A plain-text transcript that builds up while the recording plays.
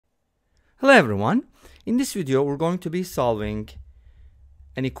Hello everyone. In this video we're going to be solving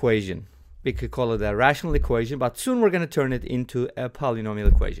an equation. We could call it a rational equation, but soon we're going to turn it into a polynomial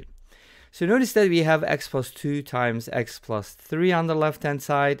equation. So notice that we have x plus 2 times x plus 3 on the left hand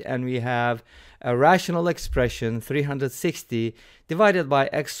side, and we have a rational expression 360 divided by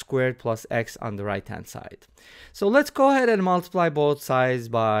x squared plus x on the right hand side. So let's go ahead and multiply both sides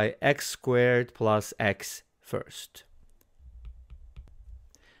by x squared plus x first.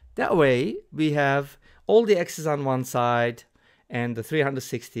 That way, we have all the x's on one side and the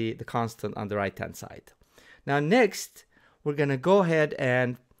 360, the constant, on the right-hand side. Now, next, we're going to go ahead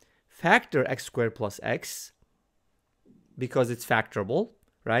and factor x squared plus x because it's factorable,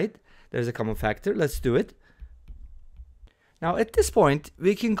 right? There's a common factor. Let's do it. Now, at this point,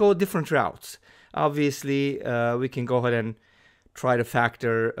 we can go different routes. Obviously, we can go ahead and try to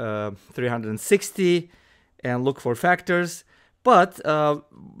factor 360 and look for factors. But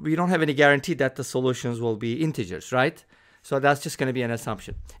we don't have any guarantee that the solutions will be integers, right? So that's just going to be an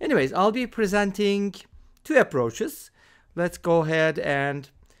assumption. Anyways, I'll be presenting two approaches. Let's go ahead and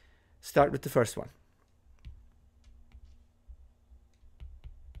start with the first one.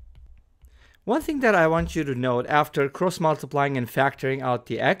 One thing that I want you to note, after cross-multiplying and factoring out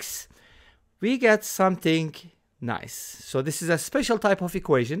the x, we get something nice. So this is a special type of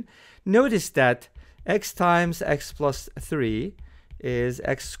equation. Notice that x times x plus 3 is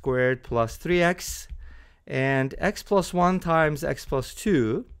x squared plus 3x, and x plus 1 times x plus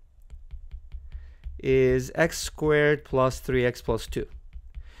 2 is x squared plus 3x plus 2.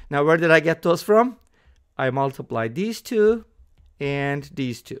 Now, where did I get those from? I multiplied these two and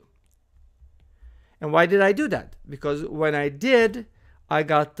these two. And why did I do that? Because when I did, I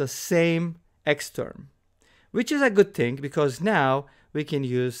got the same x term, which is a good thing because now we can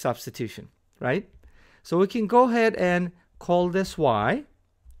use substitution, right? So we can go ahead and call this y,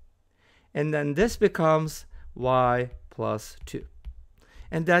 and then this becomes y plus 2.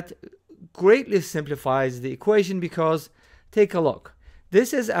 And that greatly simplifies the equation because, take a look,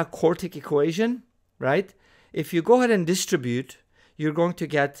 this is a Quartic equation, right? If you go ahead and distribute, you're going to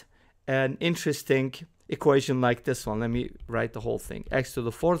get an interesting equation like this one. Let me write the whole thing. X to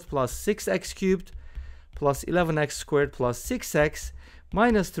the fourth plus 6x cubed plus 11x squared plus 6x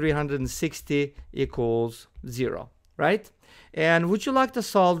minus 360 equals 0, right? And would you like to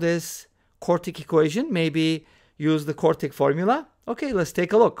solve this Quartic equation? Maybe use the Quartic formula? Okay, let's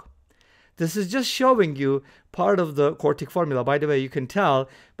take a look. This is just showing you part of the Quartic formula. By the way, you can tell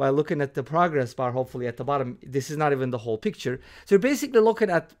by looking at the progress bar, hopefully at the bottom, this is not even the whole picture. So you're basically looking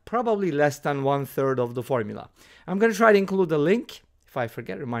at probably less than 1/3 of the formula. I'm going to try to include a link. If I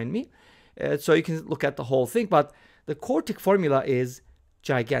forget, remind me. So you can look at the whole thing. But the Quartic formula is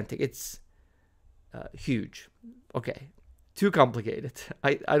gigantic. It's huge. Okay, too complicated.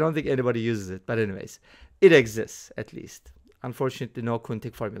 I don't think anybody uses it, but anyways, it exists at least. Unfortunately, no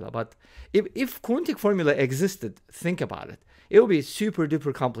Quartic formula. But if Quartic formula existed, think about it. It would be super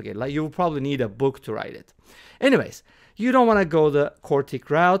duper complicated. Like, you would probably need a book to write it. Anyways, you don't want to go the Quartic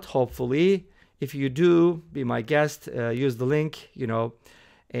route, hopefully. If you do, be my guest, use the link,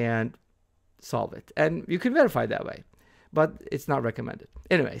 and solve it. And you can verify that way, but it's not recommended.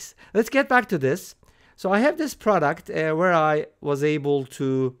 Anyways, let's get back to this. So I have this product where I was able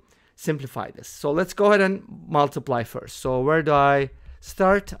to simplify this. So let's go ahead and multiply first. So where do I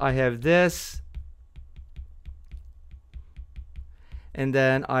start? I have this, and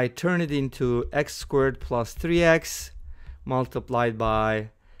then I turn it into x squared plus 3x multiplied by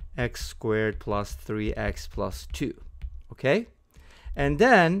x squared plus 3x plus 2. Okay, and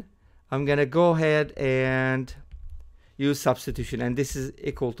then I'm gonna go ahead and use substitution, and this is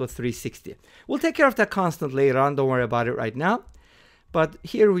equal to 360. We'll take care of that constant later on, don't worry about it right now. But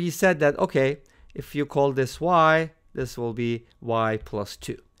here we said that, okay, if you call this y, this will be y plus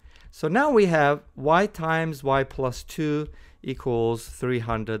 2. So now we have y times y plus 2 equals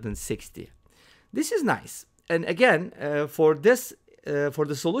 360. This is nice. And again, for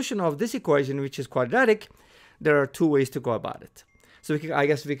the solution of this equation, which is quadratic, there are two ways to go about it. So I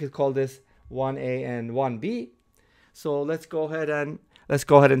guess we could call this 1a and 1b. So let's go ahead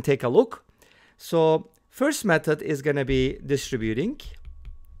and take a look. So first method is going to be distributing,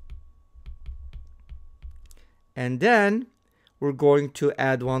 and then we're going to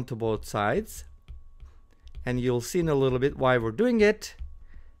add 1 to both sides, and you'll see in a little bit why we're doing it.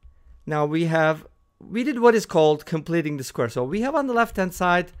 Now we did what is called completing the square. So we have on the left hand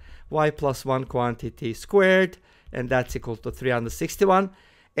side y plus 1 quantity squared, and that's equal to 361.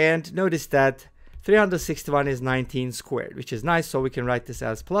 And notice that 361 is 19 squared, which is nice. So we can write this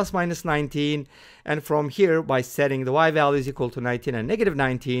as plus minus 19. And from here, by setting the y values equal to 19 and negative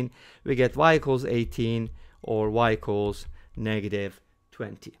 19, we get y equals 18 or y equals negative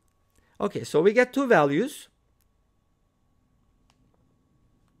 20. Okay, so we get two values.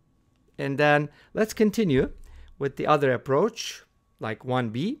 And then let's continue with the other approach, like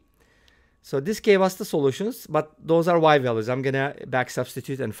 1b. So this gave us the solutions, but those are y values. I'm going to back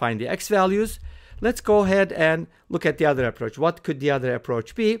substitute and find the x values. Let's go ahead and look at the other approach. What could the other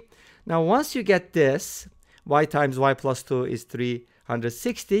approach be? Now, once you get this, y times y plus 2 is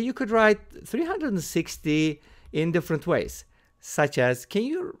 360. You could write 360 in different ways, such as, can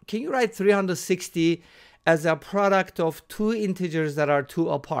you write 360 as a product of two integers that are 2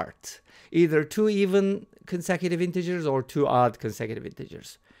 apart, either 2 even consecutive integers or 2 odd consecutive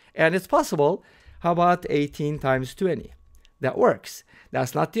integers? And it's possible. How about 18 times 20? That works.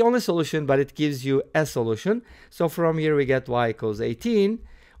 That's not the only solution, but it gives you a solution. So from here we get y equals 18,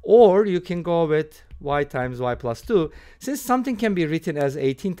 or you can go with y times y plus 2. Since something can be written as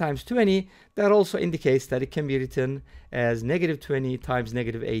 18 times 20, that also indicates that it can be written as negative 20 times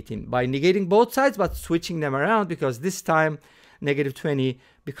negative 18 by negating both sides but switching them around, because this time negative 20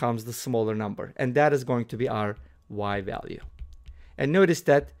 becomes the smaller number, and that is going to be our y value. And notice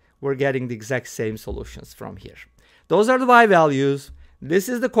that we're getting the exact same solutions from here. Those are the y values. This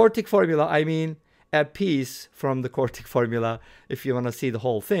is the Quartic formula. I mean, a piece from the Quartic formula. If you want to see the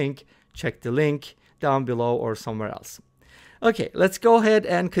whole thing, check the link down below or somewhere else. Okay, let's go ahead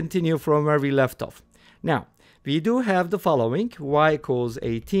and continue from where we left off. Now, we do have the following: y equals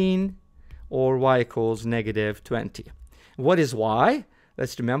 18 or y equals negative 20. What is y?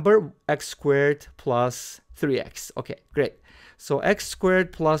 Let's remember x squared plus 3x. Okay, great. So x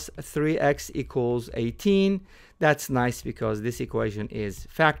squared plus 3x equals 18. That's nice because this equation is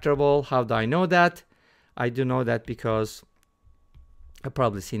factorable. How do I know that? I do know that because I've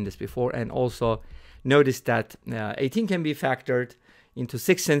probably seen this before. And also notice that 18 can be factored into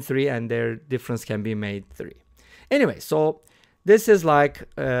 6 and 3, and their difference can be made 3. Anyway, so this is like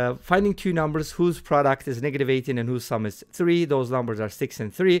finding two numbers whose product is negative 18 and whose sum is 3. Those numbers are 6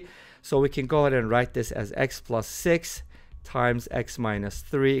 and 3. So we can go ahead and write this as x plus 6 times x minus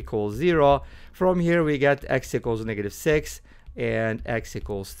 3 equals 0. From here we get x equals negative 6 and x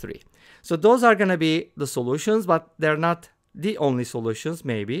equals 3. So those are going to be the solutions, but they're not the only solutions,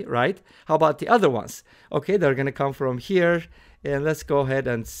 maybe, right? How about the other ones? Okay, they're going to come from here, and let's go ahead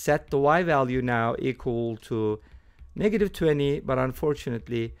and set the y value now equal to negative 20, but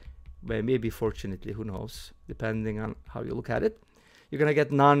unfortunately, well, maybe fortunately, who knows, depending on how you look at it, you're going to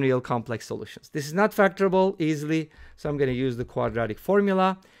get non-real complex solutions. This is not factorable easily, so I'm going to use the quadratic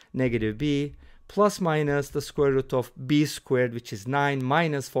formula, negative b plus minus the square root of b squared, which is 9,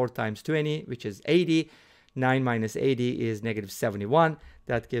 minus 4 times 20, which is 80. 9 minus 80 is negative 71.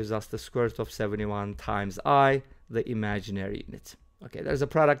 That gives us the square root of 71 times I, the imaginary unit. Okay, there's a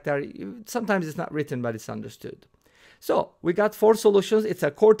product there. Sometimes it's not written, but it's understood. So we got 4 solutions. It's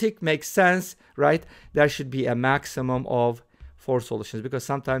a Quartic, makes sense, right? There should be a maximum of 4 solutions because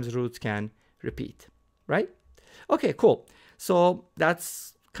sometimes roots can repeat, right? Okay, cool. So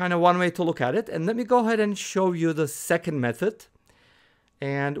that's kind of one way to look at it. And let me go ahead and show you the second method,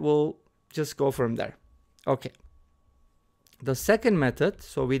 and we'll just go from there. Okay. The second method,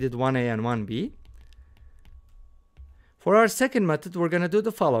 so we did 1a and 1b. For our second method, we're going to do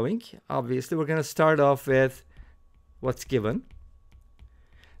the following. Obviously, we're going to start off with what's given.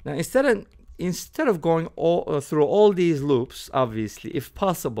 Now, instead of going through all these loops, obviously, if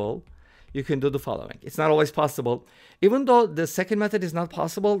possible, you can do the following. It's not always possible. Even though the second method is not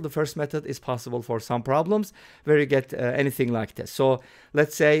possible, the first method is possible for some problems where you get anything like this. So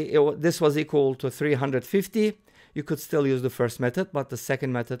let's say this was equal to 350. You could still use the first method, but the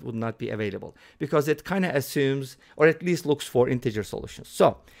second method would not be available because it kind of assumes, or at least looks for, integer solutions.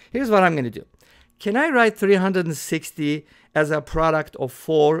 So here's what I'm going to do. Can I write 360 as a product of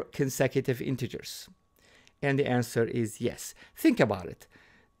 4 consecutive integers? And the answer is yes. Think about it.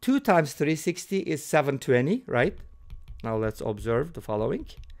 2 times 360 is 720, right? Now let's observe the following.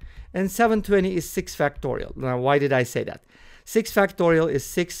 And 720 is 6 factorial. Now, why did I say that? 6 factorial is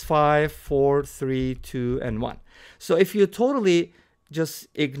 6, 5, 4, 3, 2, and 1. So if you totally just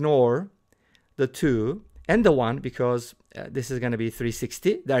ignore the 2 and the 1, because this is going to be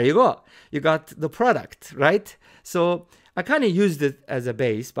 360, there you go. You got the product, right? So I kind of used it as a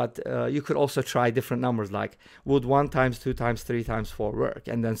base, but you could also try different numbers, like would 1 times 2 times 3 times 4 work,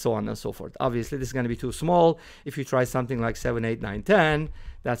 and then so on and so forth. Obviously, this is going to be too small. If you try something like 7, 8, 9, 10,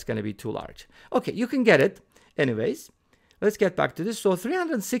 that's going to be too large. Okay, you can get it. Anyways, let's get back to this. So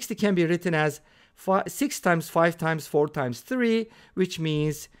 360 can be written as 6 times 5 times 4 times 3, which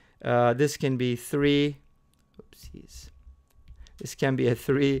means this can be 3. Oopsies. This can be a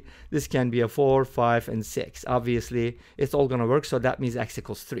 3, this can be a 4, 5, and 6. Obviously, it's all going to work, so that means x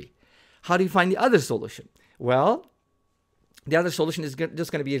equals 3. How do you find the other solution? Well, the other solution is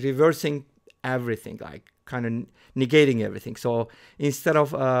just going to be reversing everything, like kind of negating everything. So instead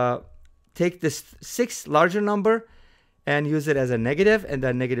of take this 6 larger number and use it as a negative, and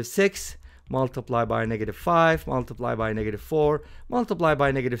then negative 6, multiply by negative 5, multiply by negative 4, multiply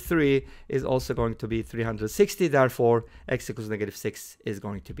by negative 3 is also going to be 360. Therefore, x equals negative 6 is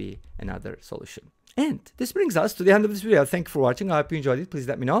going to be another solution. And this brings us to the end of this video. Thank you for watching. I hope you enjoyed it. Please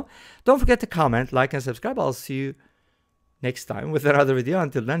let me know. Don't forget to comment, like, and subscribe. I'll see you next time with another video.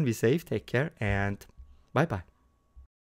 Until then, be safe, take care, and bye-bye.